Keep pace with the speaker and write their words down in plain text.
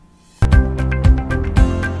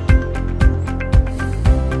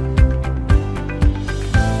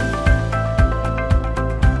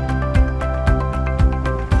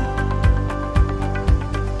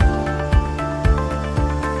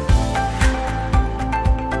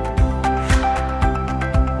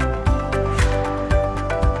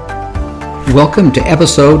Welcome to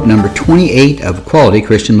episode number 28 of Quality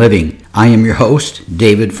Christian Living. I am your host,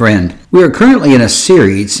 David Friend. We are currently in a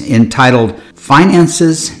series entitled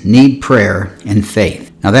Finances Need Prayer and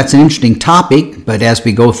Faith. Now that's an interesting topic, but as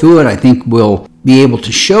we go through it, I think we'll be able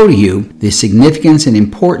to show to you the significance and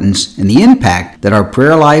importance and the impact that our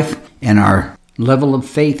prayer life and our level of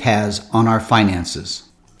faith has on our finances.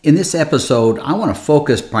 In this episode, I want to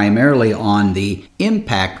focus primarily on the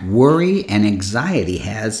impact worry and anxiety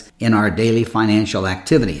has in our daily financial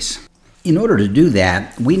activities. In order to do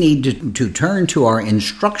that, we need to turn to our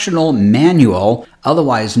instructional manual,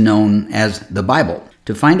 otherwise known as the Bible,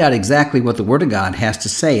 to find out exactly what the Word of God has to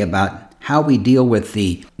say about how we deal with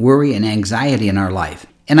the worry and anxiety in our life.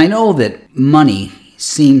 And I know that money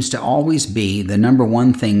seems to always be the number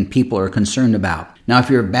one thing people are concerned about. Now, if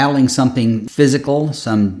you're battling something physical,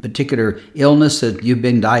 some particular illness that you've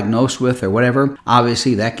been diagnosed with or whatever,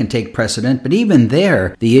 obviously that can take precedent. But even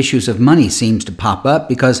there, the issues of money seems to pop up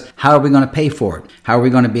because how are we going to pay for it? How are we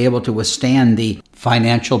going to be able to withstand the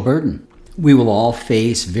financial burden? We will all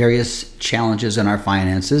face various challenges in our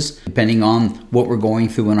finances, depending on what we're going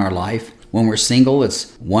through in our life. When we're single,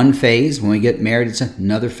 it's one phase. When we get married, it's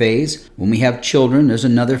another phase. When we have children, there's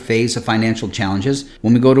another phase of financial challenges.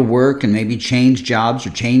 When we go to work and maybe change jobs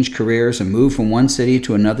or change careers and move from one city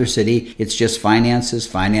to another city, it's just finances,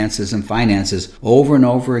 finances, and finances. Over and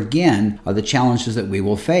over again are the challenges that we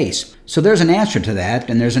will face. So there's an answer to that,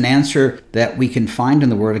 and there's an answer that we can find in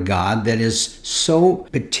the Word of God that is so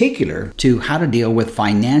particular to how to deal with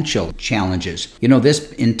financial challenges. You know,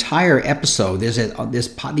 this entire episode, these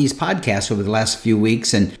podcasts over the last few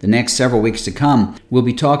weeks and the next several weeks to come, we'll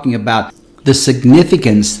be talking about the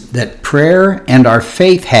significance that prayer and our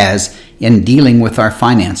faith has in dealing with our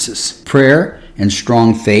finances. Prayer and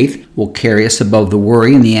strong faith will carry us above the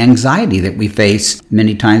worry and the anxiety that we face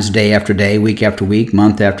many times day after day, week after week,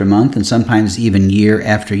 month after month, and sometimes even year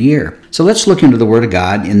after year. So let's look into the Word of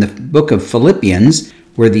God in the book of Philippians,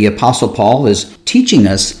 where the Apostle Paul is teaching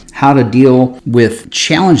us how to deal with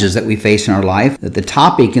challenges that we face in our life. That the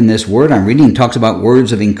topic in this word I'm reading talks about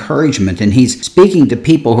words of encouragement, and he's speaking to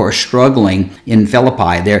people who are struggling in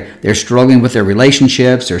Philippi. They're struggling with their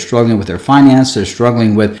relationships, they're struggling with their finance, they're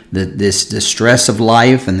struggling with the stress of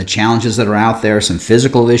life and the challenges that are out there, some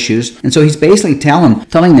physical issues. And so he's basically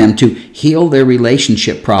telling them to heal their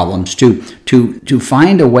relationship problems, to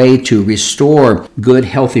find a way to restore good,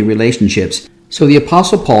 healthy relationships. So the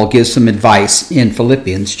Apostle Paul gives some advice in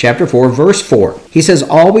Philippians chapter 4, verse 4. He says,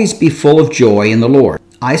 "Always be full of joy in the Lord.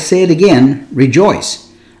 I say it again, rejoice.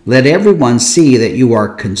 Let everyone see that you are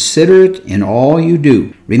considerate in all you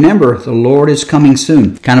do. Remember, the Lord is coming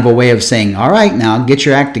soon." Kind of a way of saying, all right, now get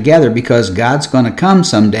your act together because God's going to come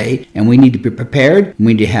someday and we need to be prepared.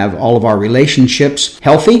 We need to have all of our relationships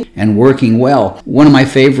healthy and working well. One of my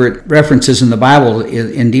favorite references in the Bible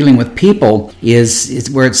in dealing with people is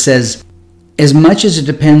where it says, "As much as it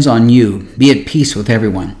depends on you, be at peace with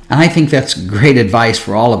everyone." And I think that's great advice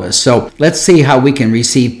for all of us. So let's see how we can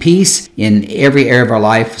receive peace in every area of our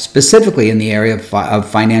life, specifically in the area of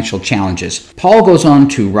financial challenges. Paul goes on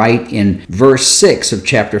to write in verse 6 of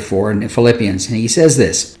chapter 4 in Philippians, and he says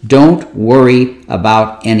this, "Don't worry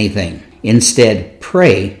about anything. Instead,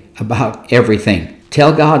 pray about everything.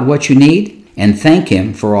 Tell God what you need and thank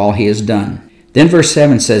Him for all He has done." Then verse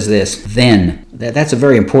 7 says this, "Then," that's a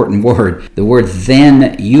very important word. The word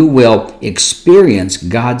 "then," you will experience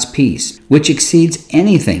God's peace, which exceeds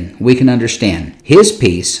anything we can understand. His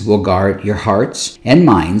peace will guard your hearts and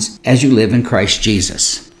minds as you live in Christ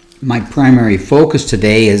Jesus. My primary focus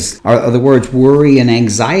today are the words worry and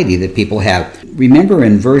anxiety that people have. Remember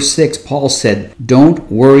in verse 6, Paul said,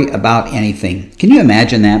 "Don't worry about anything." Can you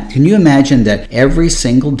imagine that? Can you imagine that every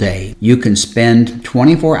single day you can spend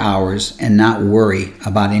 24 hours and not worry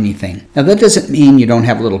about anything? Now that doesn't mean you don't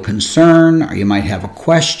have a little concern or you might have a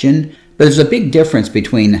question. But there's a big difference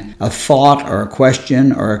between a thought or a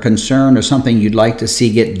question or a concern or something you'd like to see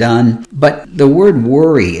get done. But the word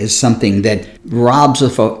worry is something that robs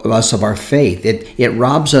us of our faith. It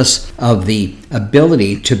robs us of the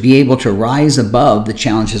ability to be able to rise above the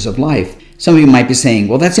challenges of life. Some of you might be saying,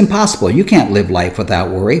 well, that's impossible. You can't live life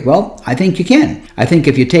without worry. Well, I think you can. I think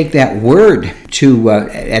if you take that word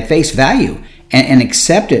at face value, and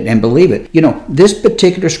accept it and believe it. You know, this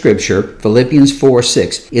particular scripture, Philippians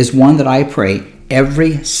 4:6, is one that I pray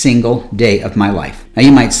every single day of my life. Now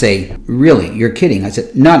you might say, really, you're kidding. I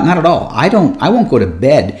said, not at all. I won't go to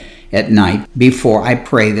bed at night before I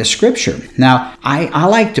pray the scripture. Now, I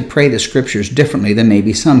like to pray the scriptures differently than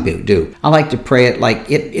maybe some people do. I like to pray it like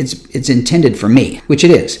it's intended for me, which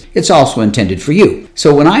it is. It's also intended for you.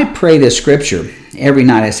 So when I pray this scripture, every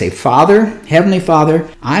night I say, Father, Heavenly Father,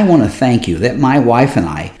 I want to thank you that my wife and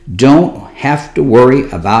I don't have to worry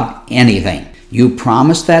about anything. You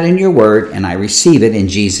promised that in your word, and I receive it in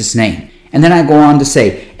Jesus' name. And then I go on to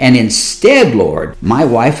say, and instead, Lord, my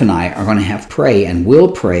wife and I are going to have to pray and will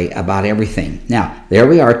pray about everything. Now, there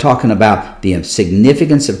we are talking about the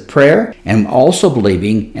significance of prayer and also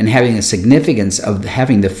believing and having the significance of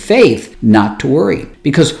having the faith not to worry.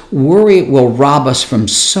 Because worry will rob us from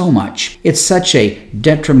so much. It's such a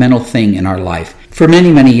detrimental thing in our life. For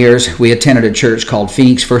many, many years, we attended a church called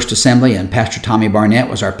Phoenix First Assembly, and Pastor Tommy Barnett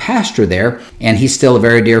was our pastor there, and he's still a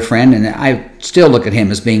very dear friend, and I still look at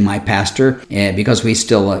him as being my pastor because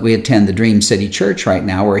we attend the Dream City Church right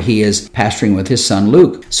now, where he is pastoring with his son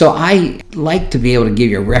Luke. So I like to be able to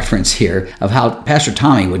give you a reference here of how Pastor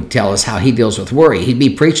Tommy would tell us how he deals with worry. He'd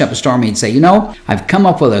be preaching up a storm, he'd say, I've come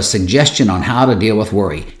up with a suggestion on how to deal with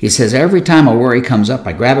worry. He says, every time a worry comes up,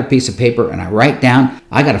 I grab a piece of paper and I write down,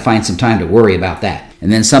 I got to find some time to worry about that.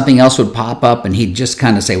 And then something else would pop up and he'd just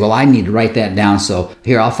kind of say, well, I need to write that down, so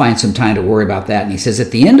here, I'll find some time to worry about that. And he says,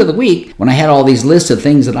 at the end of the week, when I had all these lists of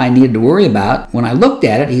things that I needed to worry about, when I looked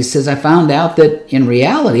at it, he says, I found out that in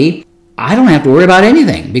reality, I don't have to worry about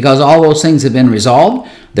anything because all those things have been resolved,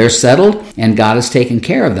 they're settled, and God has taken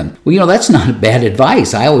care of them. Well, that's not bad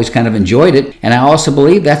advice. I always kind of enjoyed it, and I also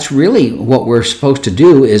believe that's really what we're supposed to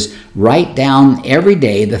do is write down every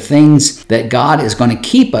day the things that God is going to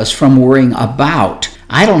keep us from worrying about.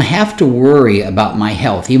 I don't have to worry about my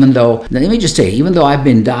health, even though I've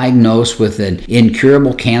been diagnosed with an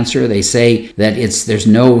incurable cancer. They say that there's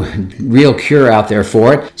no real cure out there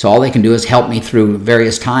for it, so all they can do is help me through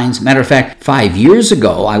various times. Matter of fact, 5 years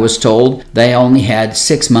ago, I was told they only had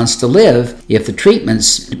 6 months to live if the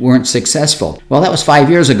treatments weren't successful. Well, that was 5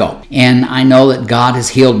 years ago, and I know that God has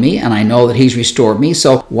healed me, and I know that He's restored me,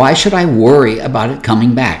 so why should I worry about it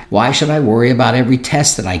coming back? Why should I worry about every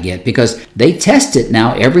test that I get? Because they test it now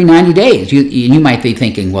every 90 days. You might be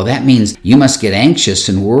thinking, well, that means you must get anxious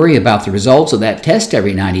and worry about the results of that test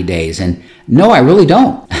every 90 days. And no, I really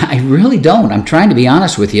don't. I really don't. I'm trying to be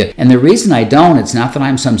honest with you. And the reason I don't, it's not that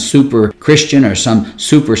I'm some super Christian or some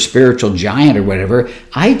super spiritual giant or whatever.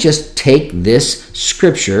 I just take this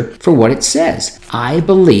scripture for what it says. I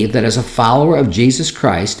believe that as a follower of Jesus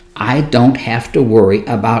Christ, I don't have to worry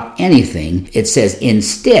about anything. It says,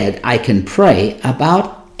 instead, I can pray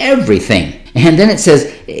about everything. And then it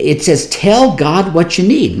says, tell God what you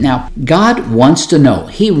need. Now, God wants to know.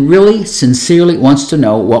 He really sincerely wants to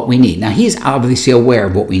know what we need. Now, He's obviously aware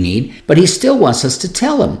of what we need, but He still wants us to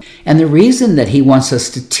tell Him. And the reason that He wants us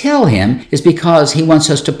to tell Him is because He wants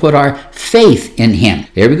us to put our faith in Him.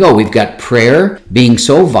 There we go. We've got prayer being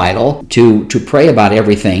so vital to pray about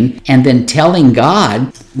everything, and then telling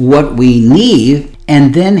God what we need,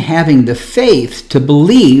 and then having the faith to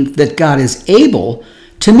believe that God is able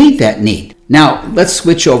to meet that need. Now, let's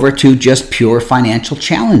switch over to just pure financial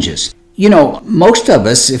challenges. Most of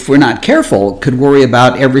us, if we're not careful, could worry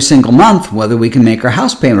about every single month whether we can make our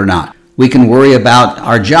house payment or not. We can worry about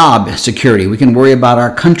our job security. We can worry about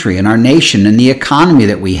our country and our nation and the economy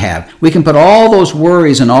that we have. We can put all those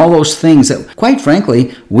worries and all those things that, quite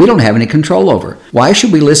frankly, we don't have any control over. Why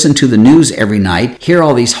should we listen to the news every night, hear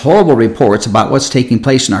all these horrible reports about what's taking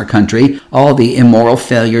place in our country, all the immoral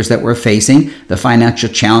failures that we're facing, the financial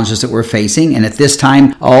challenges that we're facing, and at this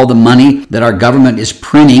time, all the money that our government is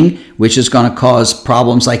printing, which is going to cause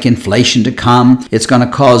problems like inflation to come. It's going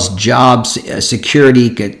to cause jobs security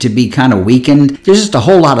to be kind of weakened. There's just a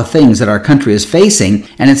whole lot of things that our country is facing,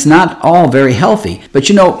 and it's not all very healthy. But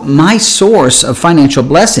my source of financial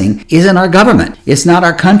blessing isn't our government. It's not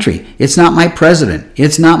our country. It's not my president.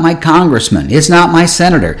 It's not my congressman. It's not my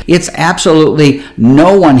senator. It's absolutely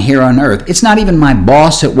no one here on earth. It's not even my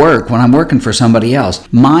boss at work when I'm working for somebody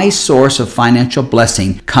else. My source of financial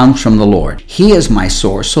blessing comes from the Lord. He is my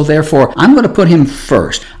source, so therefore I'm going to put Him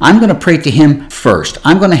first. I'm going to pray to Him first.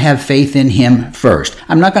 I'm going to have faith in Him first.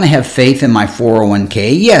 I'm not going to have faith in my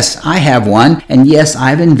 401k. Yes, I have one, and yes,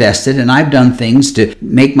 I've invested, and I've done things to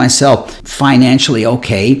make myself financially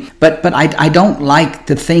okay, but I don't like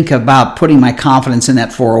to think about putting my confidence in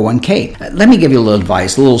that 401k. Let me give you a little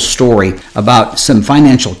advice, a little story about some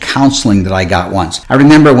financial counseling that I got once. I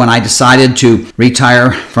remember when I decided to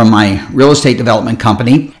retire from my real estate development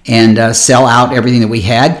company, and sell out everything that we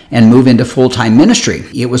had and move into full-time ministry.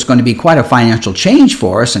 It was going to be quite a financial change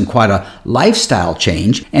for us and quite a lifestyle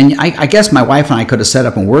change. And I guess my wife and I could have sat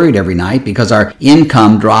up and worried every night because our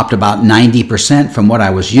income dropped about 90% from what I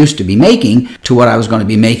was used to be making to what I was going to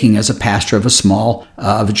be making as a pastor of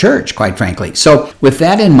a church, quite frankly. So with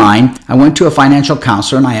that in mind, I went to a financial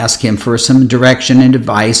counselor and I asked him for some direction and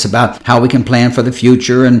advice about how we can plan for the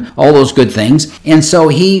future and all those good things. And so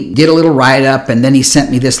he did a little write-up, and then he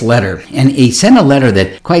sent me this letter. And he sent a letter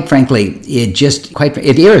that, quite frankly,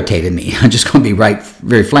 it irritated me. I'm just going to be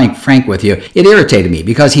very frank with you. It irritated me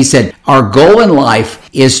because he said, our goal in life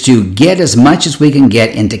is to get as much as we can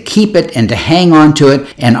get and to keep it and to hang on to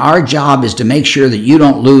it. And our job is to make sure that you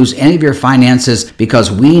don't lose any of your finances,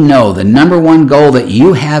 because we know the number one goal that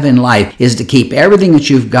you have in life is to keep everything that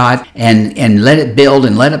you've got and let it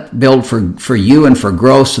build for you and for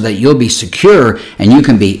growth so that you'll be secure and you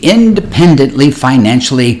can be independently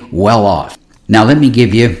financially well off. Now, let me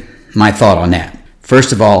give you my thought on that.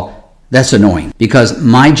 First of all, that's annoying because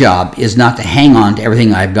my job is not to hang on to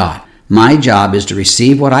everything I've got. My job is to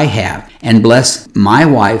receive what I have and bless my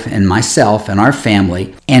wife and myself and our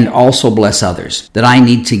family, and also bless others. That I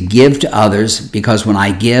need to give to others, because when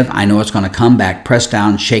I give, I know it's going to come back pressed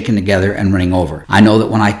down, shaken together, and running over. I know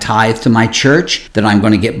that when I tithe to my church, that I'm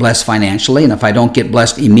going to get blessed financially, and if I don't get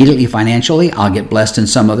blessed immediately financially, I'll get blessed in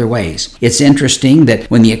some other ways. It's interesting that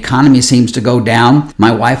when the economy seems to go down,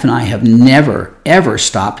 my wife and I have never ever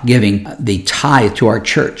stopped giving the tithe to our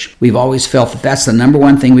church. We've always felt that that's the number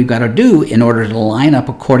one thing we've got to do in order to line up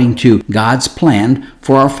according to God's plan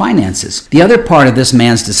for our finances. The other part of this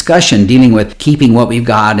man's discussion, dealing with keeping what we've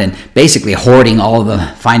got and basically hoarding all of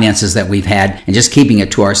the finances that we've had and just keeping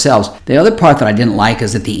it to ourselves. The other part that I didn't like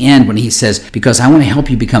is at the end when he says, because I want to help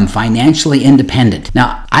you become financially independent.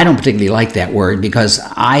 Now, I don't particularly like that word because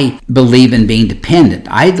I believe in being dependent.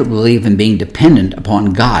 I believe in being dependent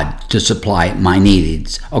upon God to supply my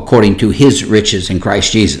needs according to His riches in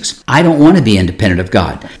Christ Jesus. I don't want to be independent of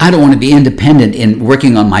God. I don't want to be independent in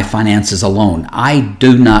working on my finances alone. I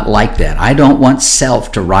do not like that. I don't want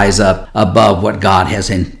self to rise up above what God has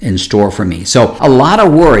in store for me. So a lot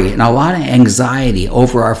of worry and a lot of anxiety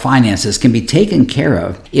over our finances can be taken care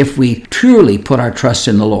of if we truly put our trust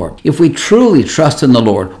in the Lord. If we truly trust in the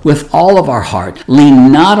Lord with all of our heart,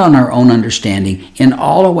 lean not on our own understanding, in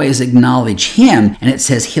all our ways acknowledge Him, and it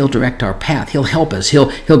says He'll direct our path. He'll help us.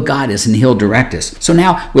 He'll guide us, and He'll direct us. So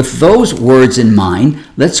now, with those words in mind,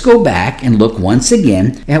 let's go back and look once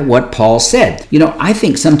again at what Paul said. You know, I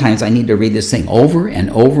think sometimes I need to read this thing over and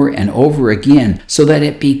over and over again so that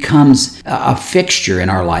it becomes a fixture in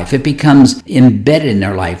our life. It becomes embedded in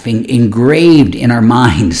our life, engraved in our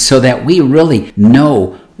mind, so that we really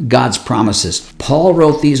know God's promises. Paul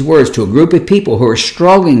wrote these words to a group of people who are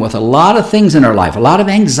struggling with a lot of things in their life, a lot of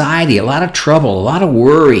anxiety, a lot of trouble, a lot of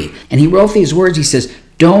worry. And he wrote these words. He says,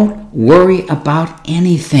 don't worry about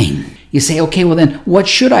anything. You say, okay, well then, what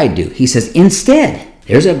should I do? He says, instead,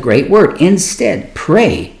 there's a great word, instead,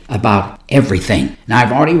 pray about everything. Now,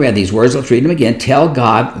 I've already read these words. Let's read them again. Tell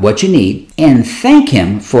God what you need and thank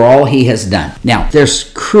Him for all He has done. Now,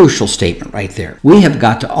 there's a crucial statement right there. We have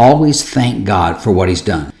got to always thank God for what He's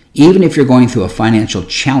done. Even if you're going through a financial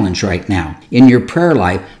challenge right now, in your prayer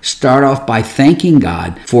life, start off by thanking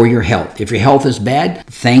God for your health. If your health is bad,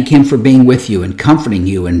 thank Him for being with you and comforting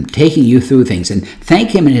you and taking you through things. And thank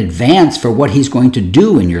Him in advance for what He's going to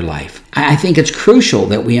do in your life. I think it's crucial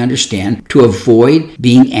that we understand to avoid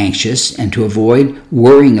being anxious and to avoid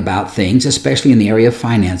worrying about things, especially in the area of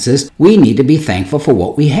finances. We need to be thankful for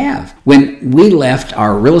what we have. When we left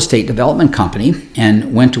our real estate development company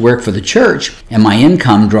and went to work for the church, and my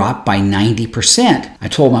income dropped by 90%, I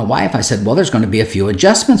told my wife, I said, well, there's going to be a few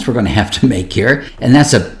adjustments we're going to have to make here. And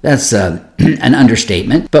that's an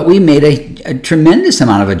understatement, but we made a tremendous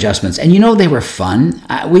amount of adjustments. And you know, they were fun.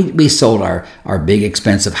 We sold our big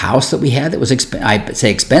expensive house that we had that was, I say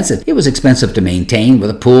expensive. It was expensive to maintain with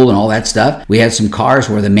a pool and all that stuff. We had some cars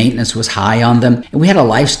where the maintenance was high on them. And we had a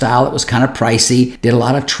lifestyle that was kind of pricey, did a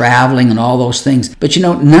lot of traveling and all those things. But you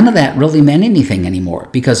know, none of that really meant anything anymore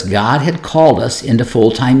because God had called us into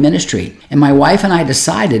full-time ministry. And my wife and I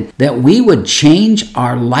decided that we would change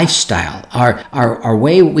our lifestyle, our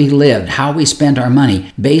way we lived, how we spent our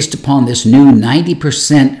money based upon this new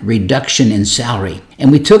 90% reduction in salary.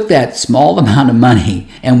 And we took that small amount of money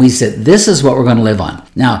and we said, this is what we're going to live on.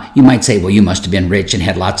 Now, you might say, well, you must have been rich and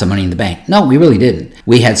had lots of money in the bank. No, we really didn't.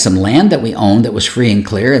 We had some land that we owned that was free and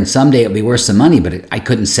clear, and someday it'll be worth some money, but I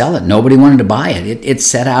couldn't sell it. Nobody wanted to buy it. It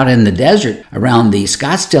sat out in the desert around the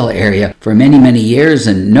Scottsdale area for many, many years,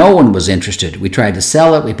 and no one was interested. We tried to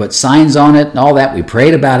sell it. We put signs on it and all that. We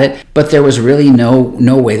prayed about it, but there was really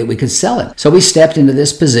no way that we could sell it. So we stepped into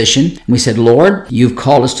this position and we said, Lord, you've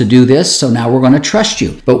called us to do this, so now we're going to trust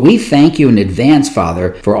you. But we thank you in advance,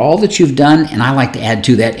 Father, for all that you've done, and I like to add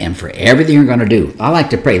to that, and for everything you're going to do. I like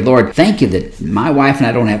to pray, Lord, thank you that my wife and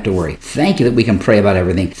I don't have to worry. Thank you that we can pray about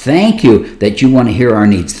everything. Thank you that you want to hear our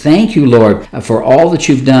needs. Thank you, Lord, for all that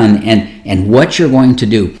you've done and what you're going to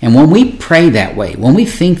do. And when we pray that way, when we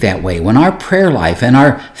think that way, when our prayer life and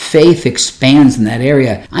our faith expands in that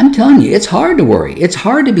area, I'm telling you, it's hard to worry. It's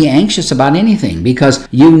hard to be anxious about anything because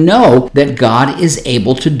you know that God is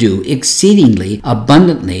able to do exceedingly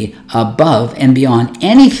abundantly above and beyond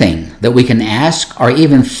anything that we can ask or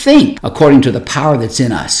even think according to the power that's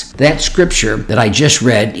in us. That scripture that I just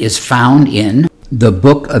read is found in the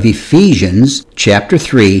book of Ephesians, chapter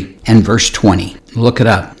 3 and verse 20. Look it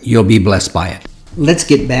up. You'll be blessed by it. Let's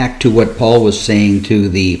get back to what Paul was saying to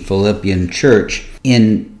the Philippian church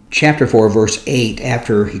in chapter 4, verse 8,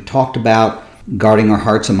 after he talked about guarding our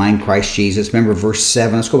hearts and mind, Christ Jesus. Remember verse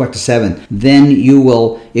 7. Let's go back to 7. Then you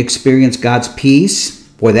will experience God's peace.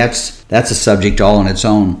 Boy, that's a subject all on its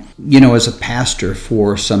own. You know, as a pastor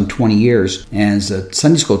for some 20 years, and as a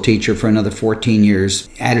Sunday school teacher for another 14 years,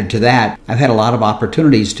 added to that, I've had a lot of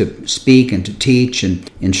opportunities to speak and to teach and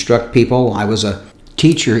instruct people. I was a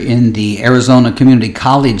teacher in the Arizona Community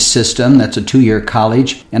College system. That's a 2-year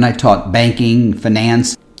college, and I taught banking,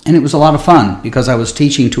 finance. And it was a lot of fun because I was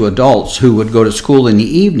teaching to adults who would go to school in the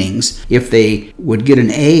evenings. If they would get an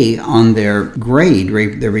A on their grade,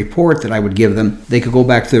 their report that I would give them, they could go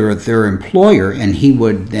back to their employer and he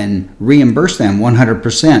would then reimburse them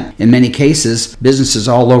 100%. In many cases, businesses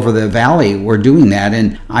all over the valley were doing that,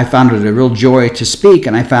 and I found it a real joy to speak,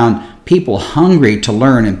 and I found people hungry to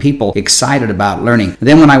learn and people excited about learning.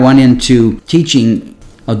 Then when I went into teaching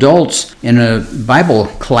adults in a Bible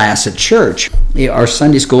class at church, or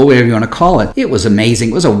Sunday school, whatever you want to call it, it was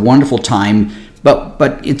amazing. It was a wonderful time.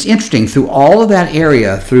 But it's interesting, through all of that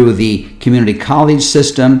area, through the community college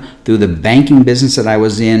system, through the banking business that I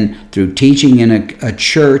was in, through teaching in a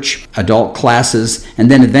church, adult classes, and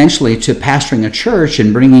then eventually to pastoring a church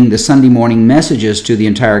and bringing the Sunday morning messages to the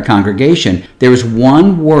entire congregation, there was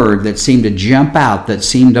one word that seemed to jump out, that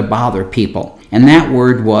seemed to bother people. And that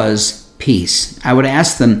word was peace. I would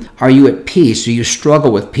ask them, are you at peace? Do you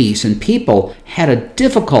struggle with peace? And people had a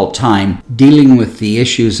difficult time dealing with the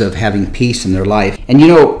issues of having peace in their life. And you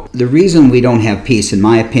know, the reason we don't have peace, in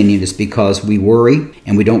my opinion, is because we worry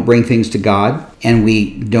and we don't bring things to God, and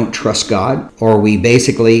we don't trust God, or we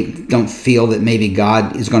basically don't feel that maybe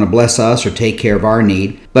God is going to bless us or take care of our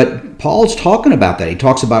need. But Paul's talking about that. He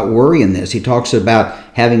talks about worry in this. He talks about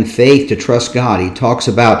having faith to trust God. He talks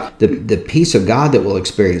about the peace of God that we'll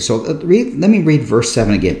experience. So let me read verse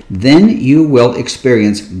 7 again. Then you will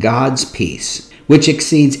experience God's peace, which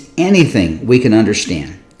exceeds anything we can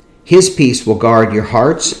understand. His peace will guard your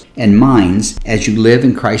hearts and minds as you live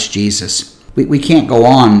in Christ Jesus. We can't go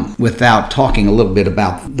on without talking a little bit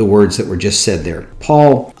about the words that were just said there.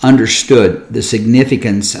 Paul understood the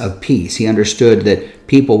significance of peace. He understood that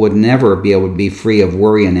people would never be able to be free of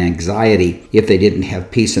worry and anxiety if they didn't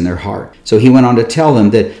have peace in their heart. So he went on to tell them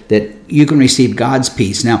that you can receive God's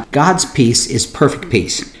peace. Now, God's peace is perfect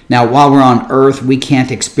peace. Now, while we're on earth, we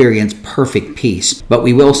can't experience perfect peace, but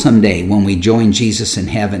we will someday when we join Jesus in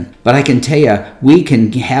heaven. But I can tell you, we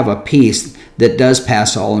can have a peace that does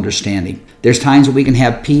pass all understanding. There's times when we can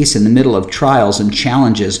have peace in the middle of trials and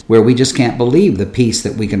challenges where we just can't believe the peace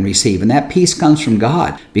that we can receive. And that peace comes from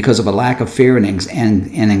God because of a lack of fear and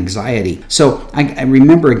anxiety. So I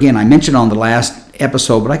remember, again, I mentioned on the last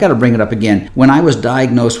episode, but I got to bring it up again. When I was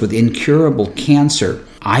diagnosed with incurable cancer,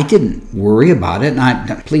 I didn't worry about it.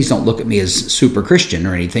 And please don't look at me as super Christian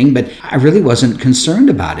or anything, but I really wasn't concerned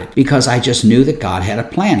about it because I just knew that God had a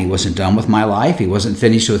plan. He wasn't done with my life. He wasn't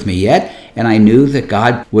finished with me yet. And I knew that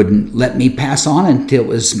God wouldn't let me pass on until it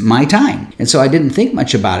was my time. And so I didn't think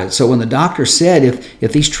much about it. So when the doctor said,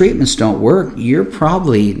 if these treatments don't work, you're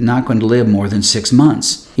probably not going to live more than 6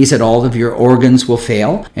 months. He said all of your organs will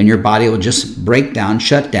fail and your body will just break down,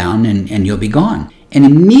 shut down, and you'll be gone. And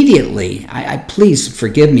immediately, I please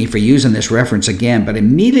forgive me for using this reference again, but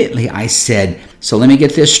immediately I said, so let me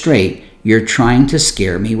get this straight. You're trying to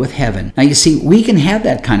scare me with heaven. Now, you see, we can have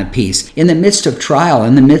that kind of peace in the midst of trial,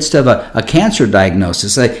 in the midst of a cancer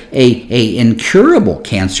diagnosis, a incurable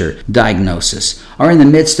cancer diagnosis. are in the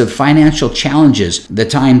midst of financial challenges. The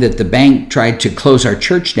time that the bank tried to close our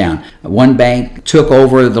church down, one bank took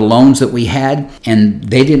over the loans that we had, and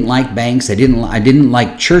they didn't like banks. I didn't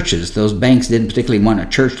like churches. Those banks didn't particularly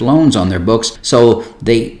want church loans on their books, so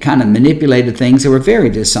they kind of manipulated things. They were very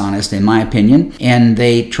dishonest, in my opinion, and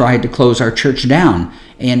they tried to close our church down.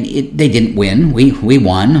 And they didn't win. We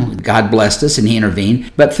won. God blessed us and He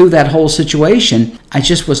intervened. But through that whole situation, I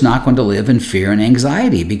just was not going to live in fear and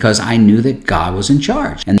anxiety because I knew that God was in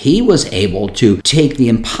charge. And He was able to take the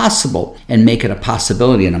impossible and make it a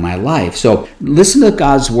possibility into my life. So listen to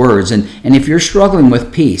God's words. And if you're struggling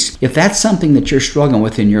with peace, if that's something that you're struggling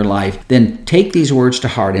with in your life, then take these words to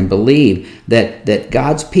heart and believe that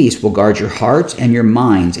God's peace will guard your hearts and your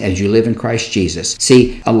minds as you live in Christ Jesus.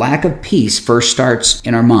 See, a lack of peace first starts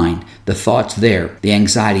in our mind. The thoughts there, the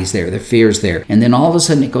anxieties there, the fears there. And then all of a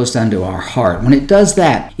sudden it goes down to our heart. When it does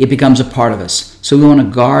that, it becomes a part of us. So we want to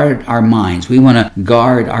guard our minds. We want to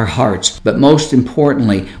guard our hearts. But most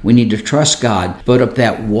importantly, we need to trust God, put up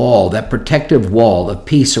that wall, that protective wall of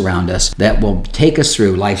peace around us that will take us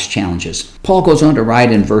through life's challenges. Paul goes on to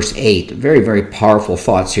write in verse 8, very, very powerful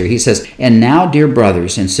thoughts here. He says, "And now, dear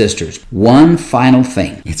brothers and sisters, one final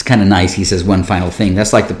thing." It's kind of nice. He says one final thing.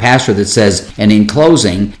 That's like the pastor that says, and in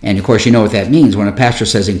closing, and of course you know what that means. When a pastor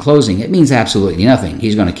says in closing, it means absolutely nothing.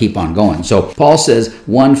 He's going to keep on going. So Paul says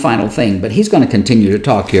one final thing, but he's going to continue to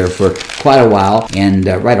talk here for quite a while and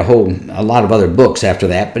write a lot of other books after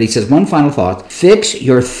that. But he says one final thought: fix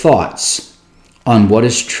your thoughts on what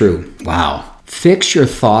is true. Wow. Fix your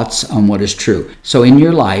thoughts on what is true. So in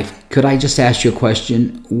your life, could I just ask you a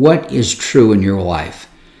question? What is true in your life?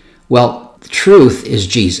 Well, truth is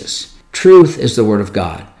Jesus. Truth is the Word of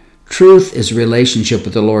God. Truth is a relationship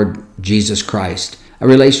with the Lord Jesus Christ, a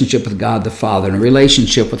relationship with God the Father, and a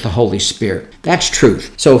relationship with the Holy Spirit. That's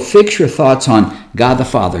truth. So fix your thoughts on God the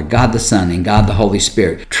Father, God the Son, and God the Holy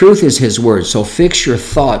Spirit. Truth is His Word. So fix your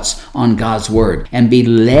thoughts on God's Word and be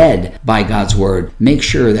led by God's Word. Make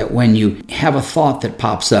sure that when you have a thought that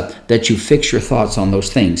pops up, that you fix your thoughts on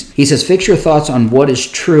those things. He says, fix your thoughts on what is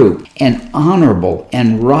true and honorable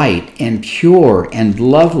and right and pure and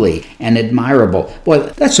lovely and admirable. Boy,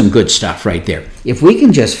 that's some good stuff right there. If we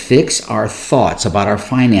can just fix our thoughts about our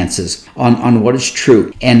finances on what is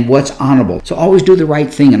true and what's honorable. So always do the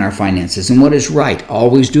right thing in our finances, and what is right.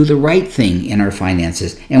 Always do the right thing in our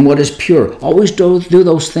finances, and what is pure. Always do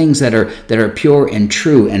those things that are pure and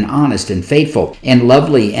true and honest and faithful and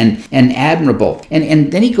lovely and admirable.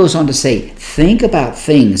 And then he goes on to say, think about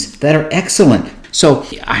things that are excellent. So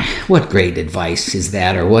what great advice is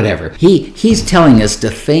that, or whatever. He's telling us to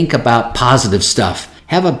think about positive stuff.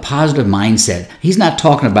 Have a positive mindset. He's not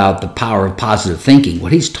talking about the power of positive thinking.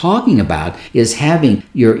 What he's talking about is having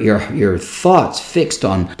your thoughts fixed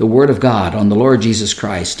on the Word of God, on the Lord Jesus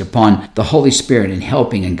Christ, upon the Holy Spirit, and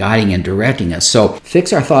helping and guiding and directing us. So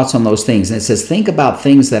fix our thoughts on those things. And it says, think about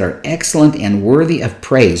things that are excellent and worthy of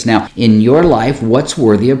praise. Now, in your life, what's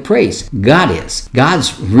worthy of praise? God is.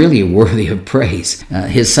 God's really worthy of praise.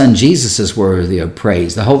 His Son Jesus is worthy of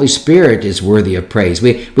praise. The Holy Spirit is worthy of praise.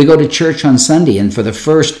 We go to church on Sunday, and for the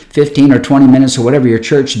first 15 or 20 minutes or whatever your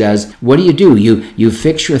church does, what do? You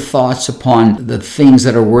fix your thoughts upon the things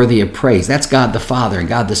that are worthy of praise. That's God the Father and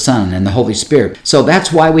God the Son and the Holy Spirit. So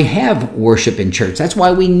that's why we have worship in church. That's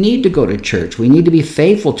why we need to go to church. We need to be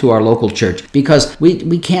faithful to our local church, because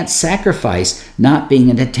we can't sacrifice not being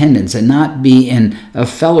in attendance and not be in a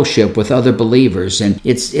fellowship with other believers. And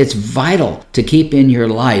it's vital to keep in your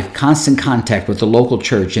life constant contact with the local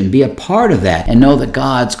church and be a part of that and know that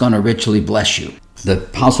God's going to richly bless you. The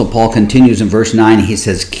Apostle Paul continues in verse 9. He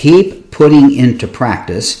says, keep putting into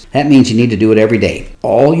practice. That means you need to do it every day.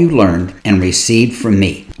 All you learned and received from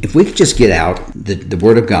me. If we could just get out the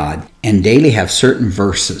Word of God and daily have certain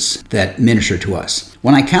verses that minister to us.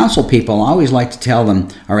 When I counsel people, I always like to tell them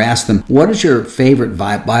or ask them, what is your favorite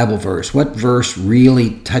Bible verse? What verse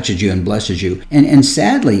really touches you and blesses you? And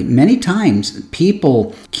sadly, many times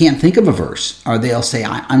people can't think of a verse, or they'll say,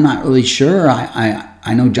 I'm not really sure.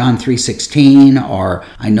 I know John 3:16, or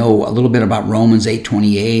I know a little bit about Romans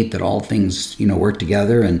 8:28, that all things, work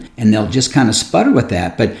together, and they'll just kind of sputter with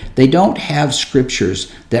that. But they don't have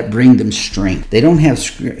scriptures that bring them strength. They don't have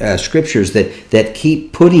scriptures that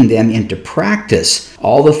keep putting them into practice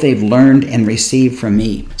all that they've learned and received from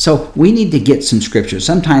me. So we need to get some scriptures.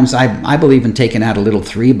 Sometimes I believe in taking out a little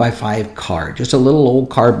 3x5 card, just a little old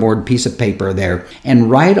cardboard piece of paper there, and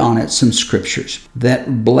write on it some scriptures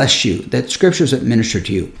that bless you, that scriptures that minister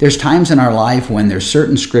to you. There's times in our life when there's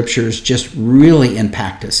certain scriptures just really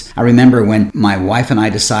impact us. I remember when my wife and I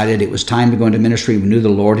decided it was time to go into ministry. We knew the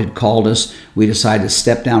Lord had called us. We decided to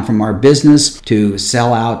step down from our business to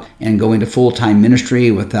sell out and go into full-time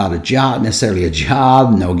ministry without necessarily a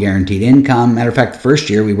job, no guaranteed income. Matter of fact, the first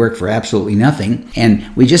year we worked for absolutely nothing.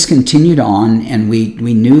 And we just continued on, and we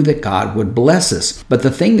knew that God would bless us. But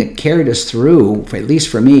the thing that carried us through, at least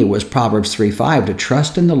for me, was Proverbs 3:5, to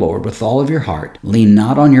trust in the Lord with all of your heart. Lean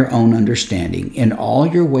not on your own understanding. In all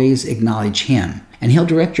your ways acknowledge Him, and He'll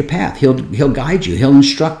direct your path. He'll guide you. He'll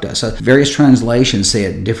instruct us. Various translations say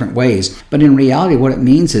it different ways. But in reality, what it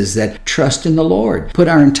means is that trust in the Lord. Put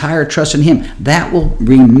our entire trust in Him. That will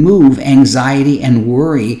remove anxiety and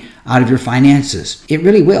worry out of your finances. It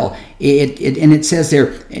really will. And it says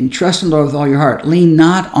there, and trust in the Lord with all your heart. Lean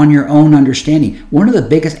not on your own understanding. One of the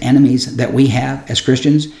biggest enemies that we have as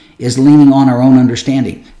Christians is leaning on our own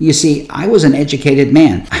understanding. You see, I was an educated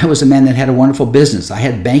man. I was a man that had a wonderful business. I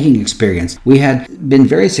had banking experience. We had been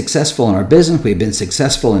very successful in our business. We've been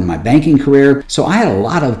successful in my banking career. So I had a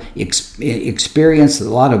lot of experience, a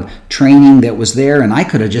lot of training that was there, and I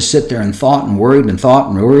could have just sit there and thought and worried and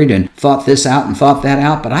thought and worried and thought this out and thought that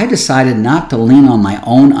out. But I decided not to lean on my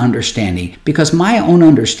own understanding, because my own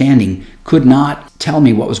understanding could not tell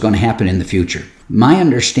me what was going to happen in the future. My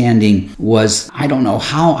understanding was, I don't know,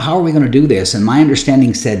 how are we going to do this? And my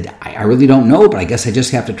understanding said, I really don't know, but I guess I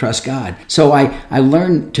just have to trust God. So I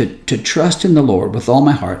learned to trust in the Lord with all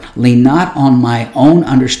my heart, lean not on my own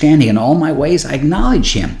understanding. In all my ways, I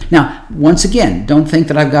acknowledge Him. Now, once again, don't think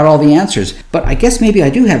that I've got all the answers, but I guess maybe I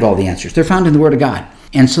do have all the answers. They're found in the Word of God.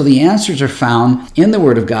 And so the answers are found in the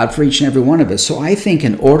Word of God for each and every one of us. So I think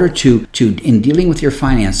in order to in dealing with your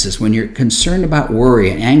finances, when you're concerned about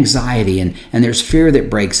worry and anxiety and there's fear that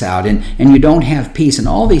breaks out and you don't have peace and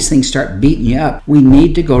all these things start beating you up, we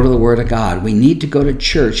need to go to the Word of God. We need to go to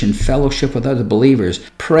church and fellowship with other believers,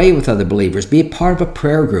 pray with other believers, be a part of a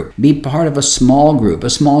prayer group, be part of a small group, a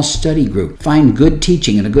small study group. Find good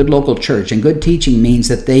teaching in a good local church. And good teaching means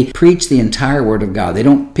that they preach the entire Word of God. They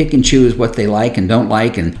don't pick and choose what they like and don't like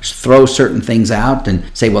and throw certain things out and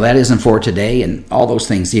say, well, that isn't for today, and all those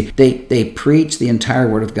things. They preach the entire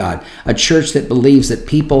Word of God. A church that believes that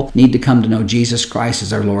people need to come to know Jesus Christ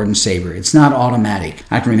as our Lord and Savior. It's not automatic.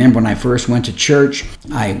 I can remember when I first went to church,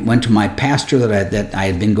 I went to my pastor that I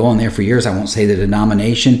had been going there for years. I won't say the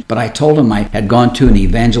denomination, but I told him I had gone to an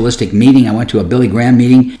evangelistic meeting. I went to a Billy Graham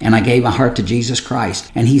meeting, and I gave my heart to Jesus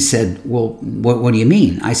Christ. And he said, well, what do you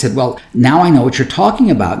mean? I said, well, now I know what you're talking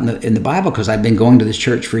about in the Bible, because I've been going to this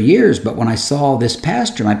church for years. But when I saw this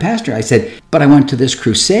pastor, my pastor, I said, but I went to this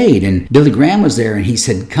crusade and Billy Graham was there, and he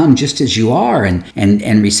said, come just as you are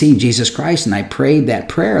and receive Jesus Christ. And I prayed that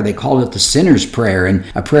prayer. They called it the sinner's prayer, and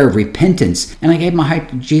a prayer of repentance. And I gave my heart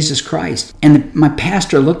to Jesus Christ. And my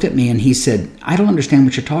pastor looked at me and he said, I don't understand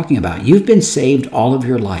what you're talking about. You've been saved all of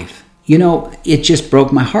your life. You know, it just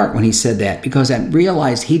broke my heart when he said that, because I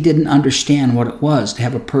realized he didn't understand what it was to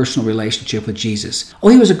have a personal relationship with Jesus. Oh,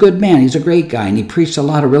 he was a good man. He was a great guy, and he preached a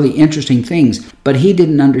lot of really interesting things, but he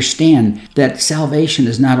didn't understand that salvation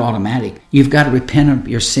is not automatic. You've got to repent of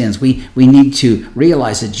your sins. We need to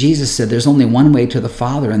realize that Jesus said there's only one way to the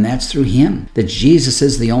Father, and that's through Him, that Jesus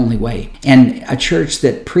is the only way. And a church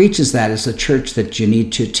that preaches that is a church that you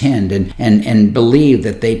need to attend and believe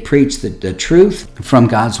that they preach the truth from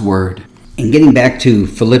God's Word. And getting back to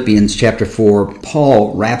Philippians chapter 4,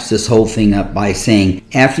 Paul wraps this whole thing up by saying,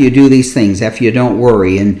 after you do these things, after you don't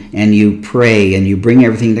worry and you pray and you bring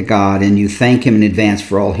everything to God and you thank Him in advance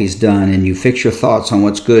for all He's done and you fix your thoughts on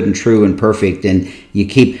what's good and true and perfect and you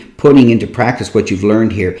keep putting into practice what you've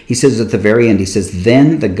learned here, he says at the very end, he says,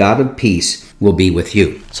 then the God of peace will be with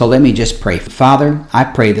you. So let me just pray. Father, I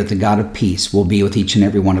pray that the God of peace will be with each and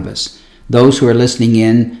every one of us. Those who are listening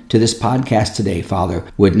in to this podcast today, Father,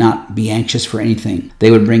 would not be anxious for anything. They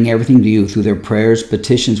would bring everything to you through their prayers,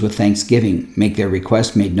 petitions with thanksgiving, make their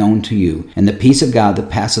requests made known to you. And the peace of God that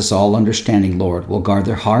passes all understanding, Lord, will guard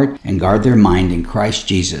their heart and guard their mind in Christ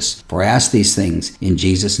Jesus. For I ask these things in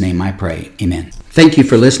Jesus' name I pray. Amen. Thank you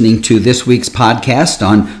for listening to this week's podcast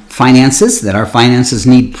on finances, that our finances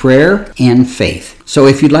need prayer and faith. So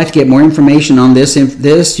if you'd like to get more information on this,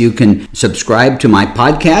 you can subscribe to my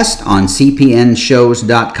podcast on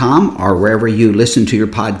cpnshows.com or wherever you listen to your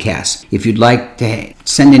podcasts. If you'd like to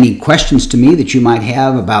send any questions to me that you might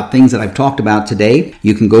have about things that I've talked about today,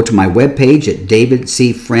 you can go to my webpage at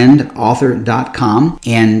davidcfriendauthor.com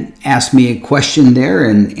and ask me a question there.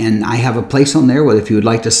 And I have a place on there where if you would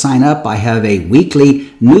like to sign up, I have a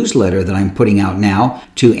weekly newsletter that I'm putting out now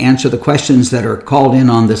to answer the questions that are called in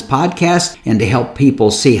on this podcast and to help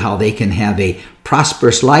people see how they can have a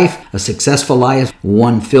prosperous life, a successful life,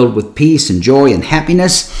 one filled with peace and joy and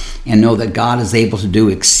happiness, and know that God is able to do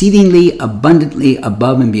exceedingly abundantly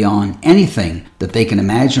above and beyond anything that they can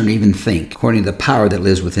imagine or even think, according to the power that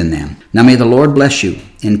lives within them. Now may the Lord bless you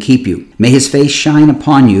and keep you. May his face shine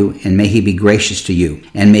upon you, and may he be gracious to you,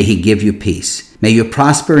 and may he give you peace. May you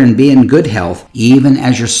prosper and be in good health, even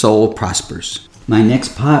as your soul prospers. My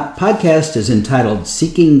next podcast is entitled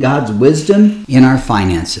Seeking God's Wisdom in Our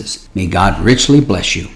Finances. May God richly bless you.